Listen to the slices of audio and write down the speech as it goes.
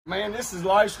Man, this is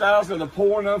lifestyles of the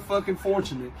poor and unfucking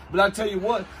fortunate. But I tell you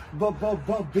what,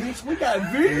 bitch, we got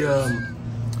videos.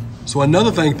 So another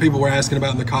thing people were asking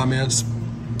about in the comments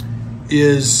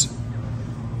is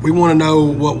we want to know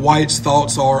what Wyte's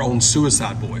thoughts are on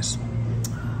Suicide Boys.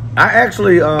 I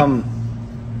actually, at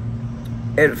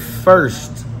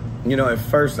first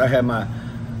I had my,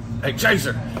 hey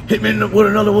Chaser, hit me with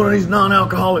another one of these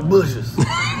non-alcoholic bushes.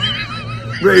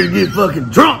 Ready to get fucking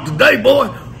drunk today, boy.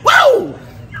 Woo!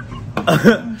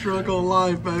 Drunk on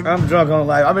life, baby. I'm drunk on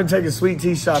life. I've been taking sweet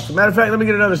tea shots. Matter of fact, let me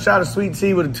get another shot of sweet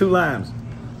tea with 2 limes.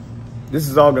 This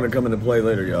is all gonna come into play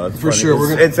later, y'all. It's for funny.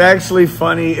 sure. It's actually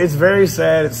funny. It's very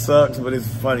sad. It sucks, but it's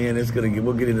funny, and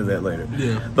we'll get into that later.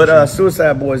 Yeah. But sure.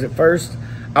 Suicide Boys. At first,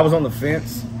 I was on the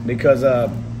fence because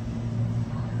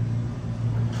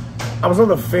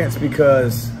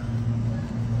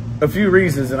a few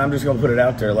reasons, and I'm just gonna put it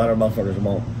out there. A lot of motherfuckers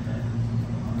won't.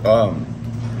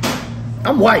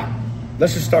 I'm white.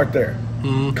 Let's just start there.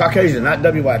 Caucasian, not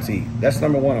Wyte. That's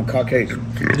number 1. I'm Caucasian.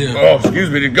 Yeah. Oh,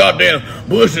 excuse me, the goddamn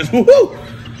bushes. Woohoo!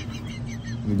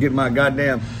 Get my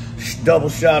goddamn double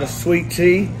shot of sweet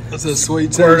tea. That's a sweet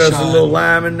tea Squirt us shot. a little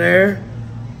lime in there.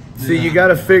 See, Yeah. you got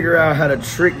to figure out how to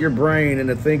trick your brain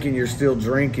into thinking you're still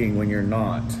drinking when you're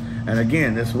not. And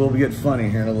again, this will get funny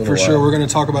here in a little while. For sure, we're going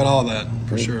to talk about all that.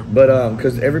 For sure. But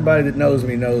because everybody that knows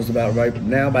me knows about by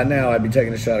now I'd be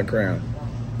taking a shot of Crown.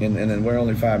 And then we're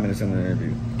only 5 minutes into the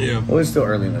interview. Yeah. Well, it's still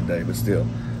early in the day, but still.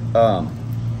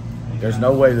 There's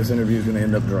no way this interview is going to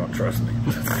end up drunk, trust me.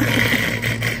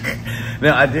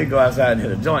 Now, I did go outside and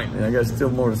hit a joint, and I got still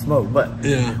more to smoke, but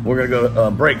yeah, we're going to go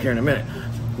break here in a minute.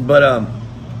 But,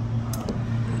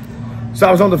 so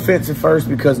I was on the fence at first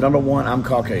because, number 1, I'm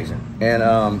Caucasian. And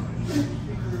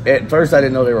at first I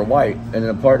didn't know they were white, and then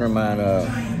a partner of mine,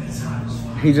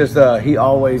 he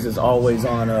always is always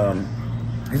on...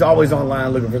 he's always online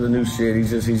looking for the new shit. He's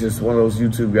just one of those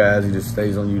YouTube guys. He just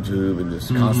stays on YouTube and just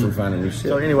constantly finding new shit.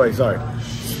 So anyway, sorry.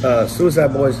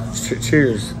 Suicide Boys,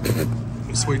 cheers.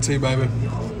 Sweet tea, baby.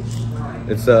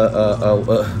 It's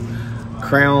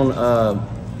Crown.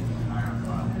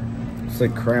 It's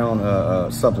like Crown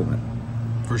supplement.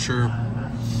 For sure.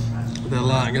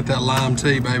 Get that lime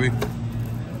tea, baby.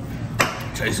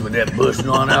 Chasing with that Bush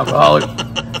non-alcoholic.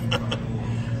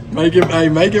 Make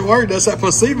it work. That's that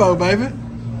placebo, baby.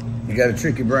 You got to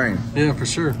trick your brain. Yeah, for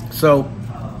sure. So,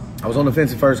 I was on the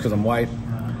fence at first because I'm white.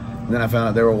 And then I found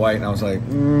out they were white, and I was like,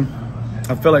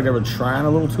 I felt like they were trying a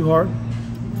little too hard.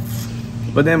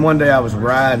 But then one day I was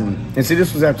riding, and see,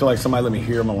 this was after like somebody let me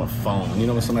hear them on a phone. You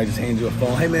know when somebody just hands you a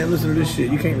phone, hey man, listen to this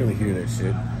shit. You can't really hear that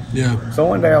shit. Yeah. So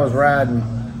one day I was riding,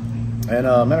 and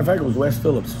matter of fact, it was West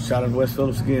Phillips. Shout out to West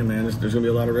Phillips again, man. There's gonna be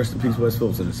a lot of rest in peace West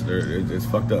Phillips, and it's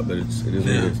fucked up, but it is what it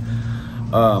is.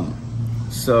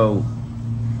 So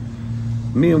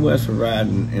me and Wes were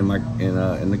riding in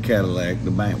the Cadillac,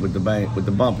 with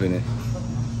the bump in it,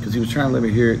 because he was trying to let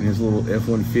me hear it in his little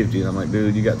F-150, and I'm like,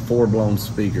 dude, you got 4 blown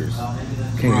speakers,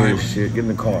 can't hear this shit. Get in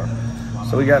the car.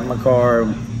 So we got in my car,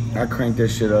 I cranked that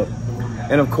shit up,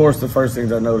 and of course the first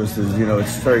things I noticed is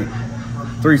it's straight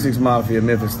 3 6 Mafia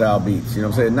Memphis style beats. You know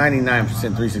what I'm saying?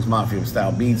 99% 3 6 Mafia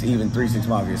style beats, even 3 6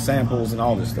 Mafia samples and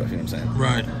all this stuff. You know what I'm saying?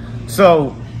 Right.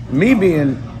 So me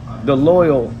being the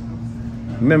loyal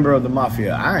member of the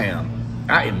Mafia I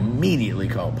immediately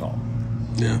called Paul.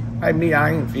 Yeah. I'm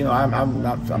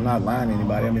not lying to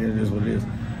anybody. I mean, it is what it is.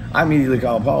 I immediately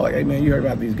called Paul, like, hey man, you heard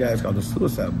about these guys called the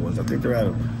Suicide Boys? I think they're out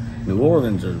of New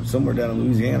Orleans or somewhere down in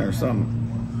Louisiana or something.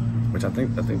 Which I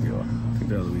think they are. I think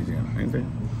they're out of Louisiana, ain't they? I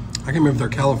can't remember if they're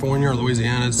California or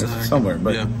Louisiana. It's somewhere,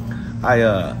 but yeah.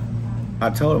 I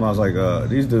told him, I was like,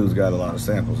 these dudes got a lot of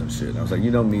samples and shit. And I was like,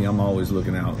 you know me, I'm always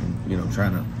looking out and,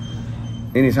 trying to,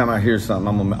 anytime I hear something,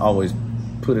 I'm gonna always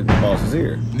put it in the boss's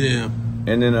ear. Yeah.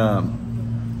 And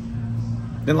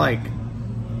then like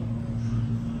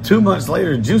 2 months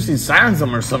later, Juicy signs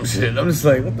them or some shit. I'm just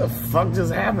like, what the fuck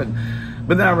just happened?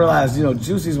 But then I realized,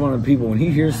 Juicy's one of the people, when he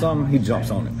hears something, he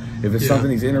jumps on it. If it's something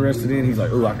he's interested in, he's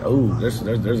like,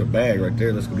 there's a bag right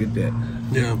there. Let's go get that.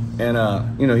 Yeah. And,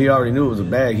 he already knew it was a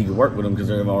bag. He could work with them because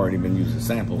they've already been using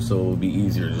samples, so it would be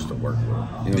easier just to work with them. You know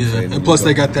what I'm saying? And plus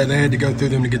they got that, they had to go through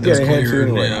them to get those cleared.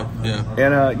 Anyway. Yeah.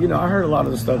 And, I heard a lot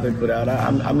of the stuff they put out.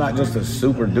 I'm not just a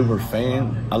super duper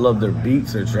fan. I love their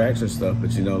beats, their tracks and stuff, but,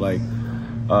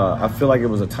 I feel like it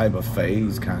was a type of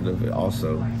phase, kind of,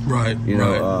 also. Right.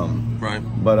 Right.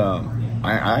 But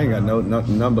I ain't got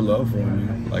none but love for them.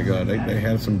 Man. Like they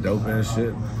had some dope ass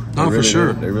shit. Oh, for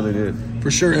sure. They really did. For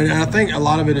sure, and I think a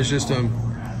lot of it is just I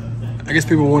guess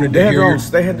people wanted to hear.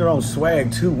 They had their own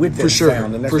swag too with that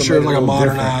sound. And that's for sure, like a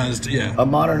modernized, different. a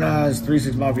modernized 3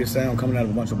 6 Mafia sound coming out of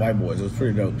a bunch of white boys. It was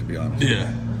pretty dope, to be honest. Yeah,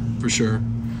 for sure.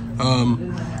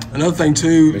 Another thing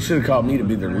too. They should have called me to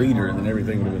be their leader, and then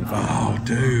everything would have been fine. Oh,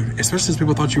 dude! Especially since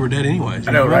people thought you were dead anyway.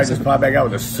 I know, right? Just pop back out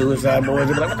with the suicide boys.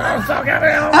 They'd be like, "What the fuck out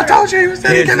there?" I told you he was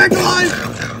dead. He came back to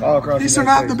life. All across He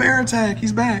survived the bear attack.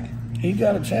 He's back. He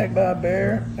got attacked by a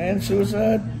bear and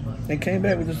suicide, and came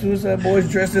back with the suicide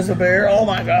boys dressed as a bear. Oh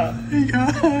my god!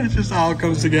 It just all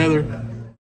comes together.